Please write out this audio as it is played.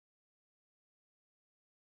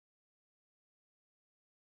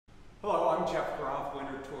I'm Jeff Groff,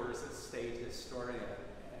 Winterthur's estate historian,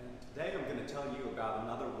 and today I'm going to tell you about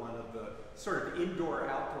another one of the sort of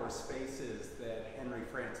indoor-outdoor spaces that Henry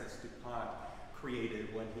Francis du Pont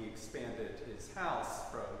created when he expanded his house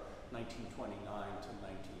from 1929 to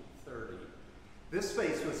 1930. This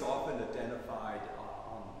space was often identified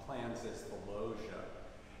on the plans as the loggia,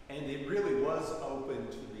 and it really was open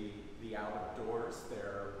to the out of doors.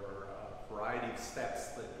 There were a variety of steps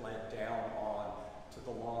that led down on to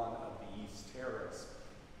the lawn of the East Terrace.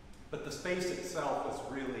 But the space itself was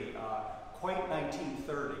really quite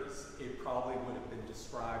 1930s. It probably would have been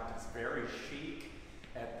described as very chic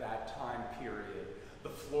at that time period. The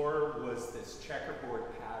floor was this checkerboard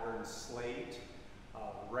pattern slate.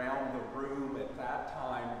 Around the room at that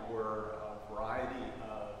time were a variety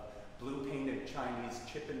of blue painted Chinese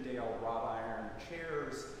Chippendale wrought iron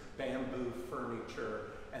chairs, bamboo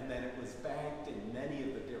furniture, and then it was banked in many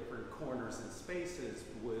of the different corners and spaces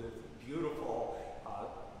with beautiful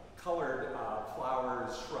colored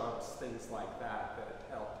flowers, shrubs, things like that that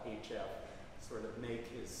helped HF sort of make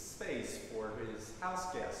his space for his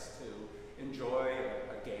house guests to enjoy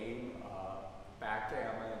a game,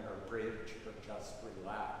 backgammon or bridge, or just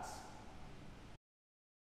relax.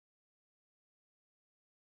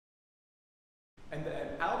 And then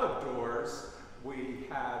out of doors, we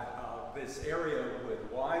had this area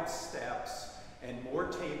with wide steps and more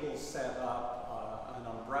tables set up, an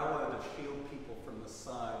umbrella to shield people from the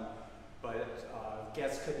sun, but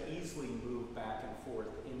guests could easily move back and forth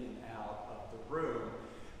in and out of the room.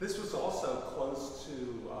 This was also close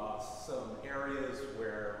to some areas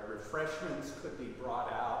where refreshments could be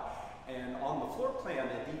brought out, and on the floor plan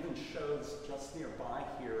it even shows just nearby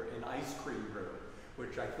here an ice cream room,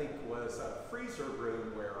 which I think was a freezer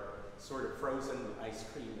room where sort of frozen ice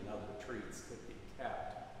cream and other treats could be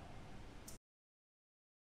kept.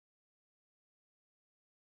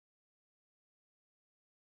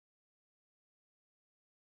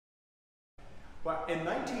 Well, in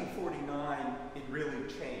 1949, it really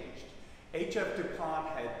changed. H.F. du Pont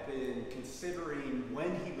had been considering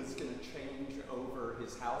when he was going to change over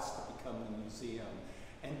his house to become the museum,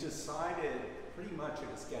 and decided pretty much it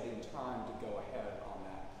was getting time to go ahead on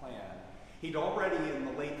that plan. He'd already in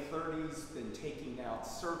the late 30s been taking out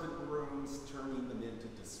servant rooms, turning them into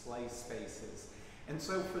display spaces. And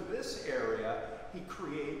so for this area, he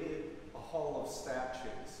created a hall of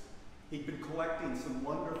statues. He'd been collecting some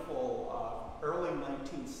wonderful early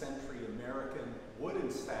 19th century American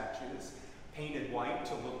wooden statues, painted white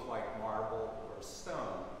to look like marble or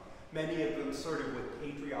stone. Many of them sort of with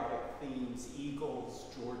patriotic themes, eagles,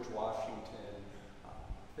 George Washington,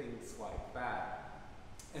 things like that.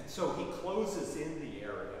 And so he closes in the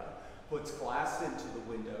area, puts glass into the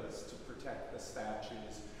windows to protect the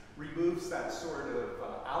statues, removes that sort of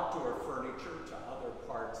outdoor furniture to other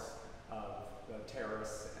parts of the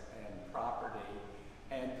terrace and property,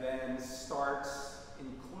 and then starts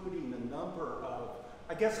including a number of,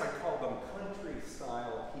 I guess I call them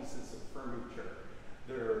country-style pieces of furniture.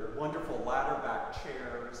 There are wonderful ladder-back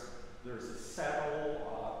chairs, there's a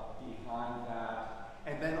settle behind that,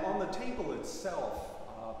 and then on the table itself,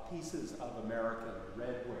 pieces of American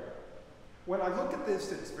redware. When I look at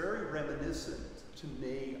this, it's very reminiscent to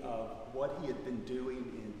me of what he had been doing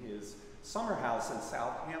in his summer house in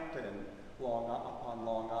Southampton on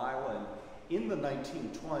Long Island in the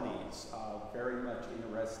 1920s, very much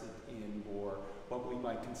interested in more what we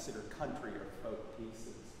might consider country or folk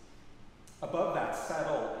pieces. Above that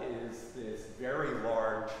settle is this very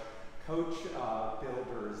large coach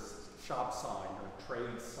builder's shop sign or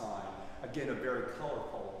trade sign. Again, a very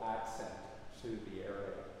colorful accent to the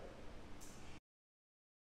area.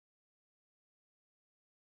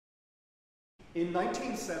 In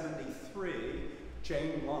 1973,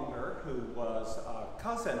 Jane Lunger, who was a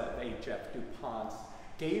cousin of H.F. du Pont's,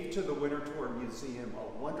 gave to the Winterthur Museum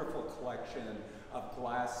a wonderful collection of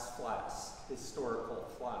glass flasks, historical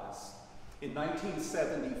flasks. In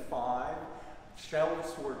 1975,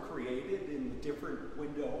 shelves were created in the different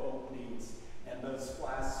window openings, and those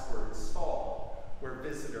flasks were installed where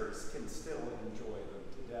visitors can still enjoy them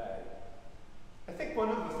today. I think one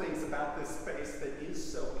of the things about this space that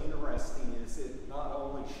is so interesting is it not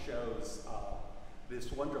only shows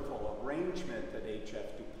this wonderful arrangement that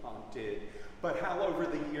H.F. du Pont did, but how over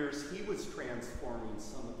the years he was transforming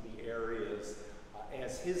some of the areas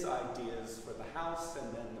as his ideas for the house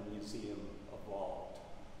and then the museum evolved.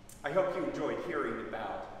 I hope you enjoyed hearing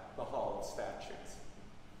about the Hall of Statues.